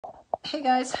Hey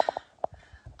guys,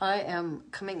 I am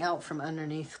coming out from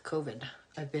underneath COVID.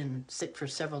 I've been sick for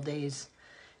several days,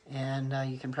 and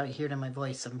you can probably hear it in my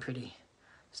voice. I'm pretty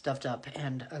stuffed up,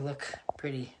 and I look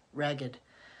pretty ragged.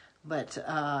 But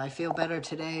I feel better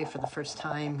today for the first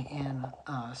time in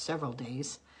several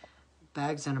days.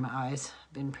 Bags under my eyes,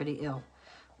 been pretty ill.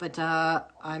 But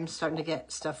I'm starting to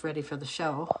get stuff ready for the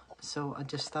show, so I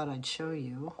just thought I'd show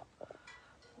you.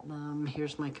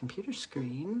 Here's my computer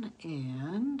screen,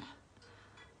 and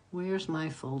where's my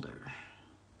folder?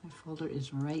 My folder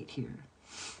is right here.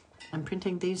 I'm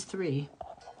printing these three.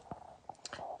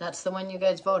 That's the one you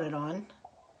guys voted on.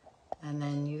 And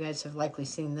then you guys have likely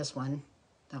seen this one.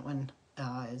 That one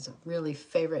is a really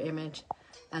favorite image.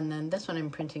 And then this one I'm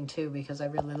printing too because I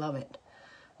really love it.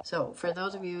 So for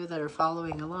those of you that are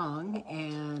following along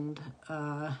and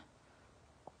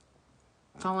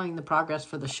following the progress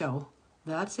for the show,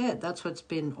 that's it. That's what's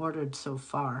been ordered so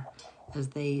far. As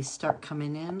they start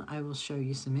coming in, I will show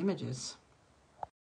you some images.